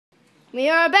We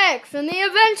are back from the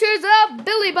adventures of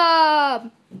Billy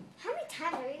Bob. How many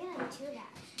times are you going to do that?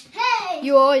 Hey!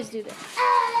 You always do this.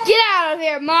 Get out of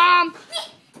here, Mom!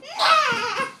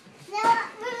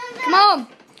 Come on.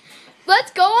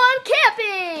 Let's go on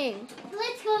camping.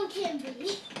 Let's go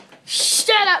camping.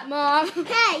 Shut up, Mom.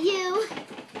 Hey, you.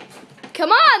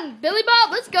 Come on, Billy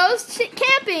Bob, let's go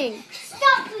camping.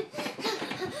 Stop.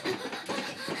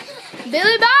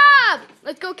 Billy Bob,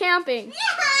 let's go camping.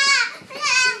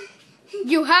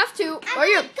 You have to, or I'm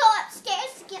you're... going to go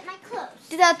upstairs to get my clothes.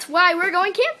 That's why we're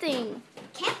going camping.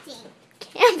 Camping.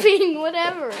 Camping,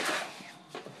 whatever.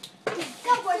 Go,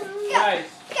 boy. Go. Guys.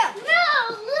 Go.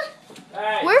 No.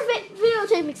 Hey. We're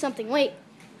videotaping something. Wait.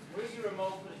 Where's your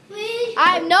remote?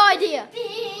 I have no idea.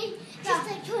 Just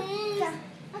like twins.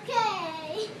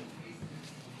 Okay.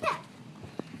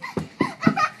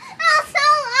 Oh, so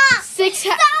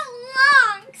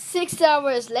long. 6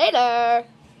 hours later.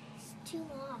 It's too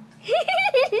long.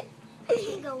 I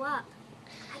can't go up.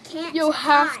 I can't. You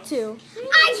have to.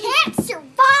 I can't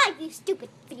survive, you stupid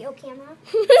video camera.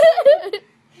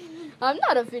 I'm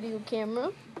not a video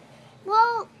camera.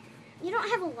 Well, you don't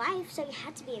have a wife, so you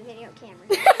have to be a video camera.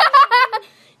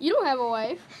 You don't have a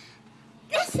wife.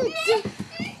 This is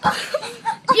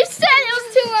You said it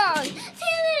was too long.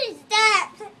 Stop.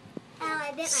 Oh,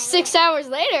 I bit my 6 lip. hours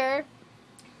later.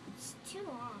 It's too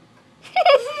long.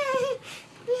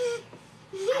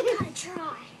 I gotta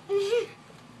try.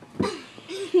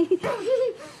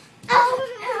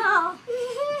 Oh,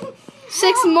 no.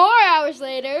 6 more hours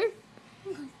later.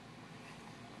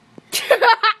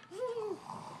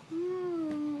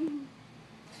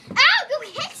 Ow, who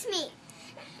hits me?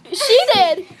 She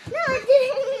did. No, I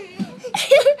didn't.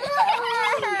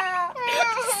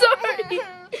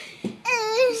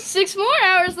 Sorry. 6 more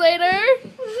hours later.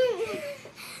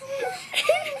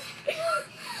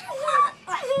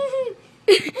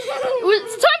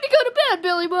 It's time to go to bed,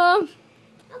 Billy Bob.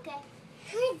 Okay.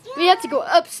 We have to go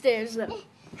upstairs though.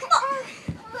 Come on.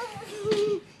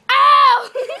 Ow!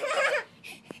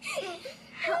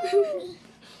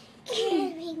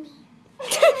 Carry me.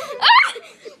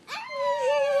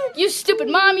 You stupid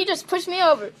mom, you just pushed me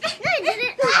over. No, I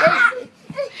didn't.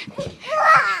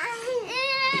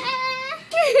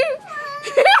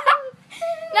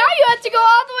 Now you have to go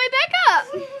all the way back up.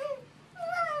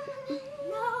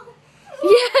 No.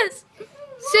 Yes.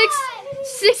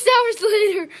 6 hours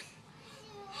later.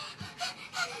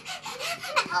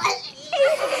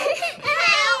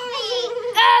 Help me.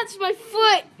 That's my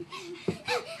foot.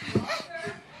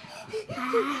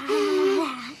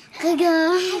 I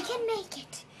can make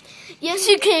it. Yes,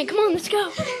 you can. Come on, let's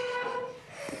go.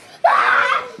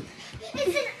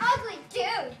 It's an ugly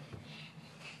dude.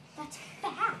 That's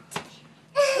fat.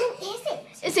 Who is it?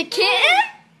 Is it Kenton?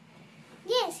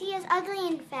 Yes, he is ugly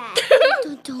and fat.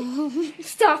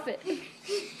 Stop it.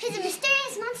 He's a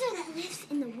mysterious monster that lives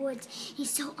in the woods.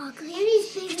 He's so ugly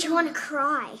that you want to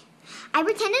cry. I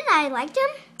pretended I liked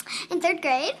him in 3rd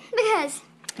grade because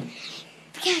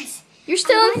You're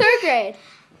still in 3rd grade.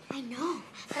 I know,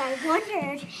 but I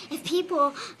wondered if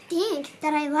people think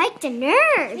that I liked a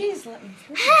nerd. Please let me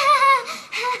through.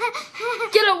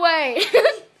 Get away.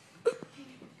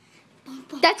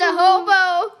 That's a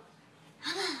hobo.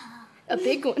 A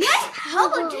big one.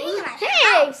 Hobo dream in my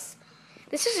Hey! house.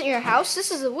 This isn't your house. This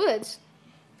is the woods.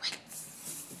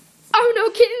 Oh no,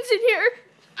 Kitten's in here.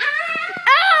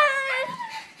 Ah!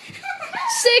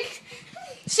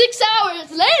 6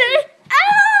 hours later. Ah!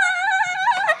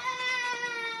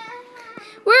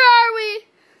 Where are we?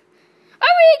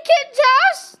 Are we in Kitten's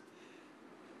house?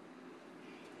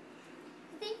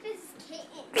 I think this is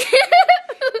Kitten.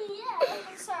 Yeah,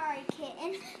 I'm sorry,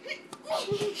 Kitten.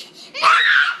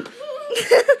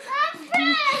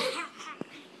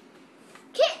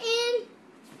 Kitten.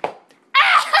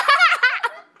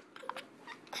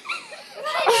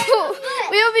 Oh,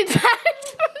 we'll be back.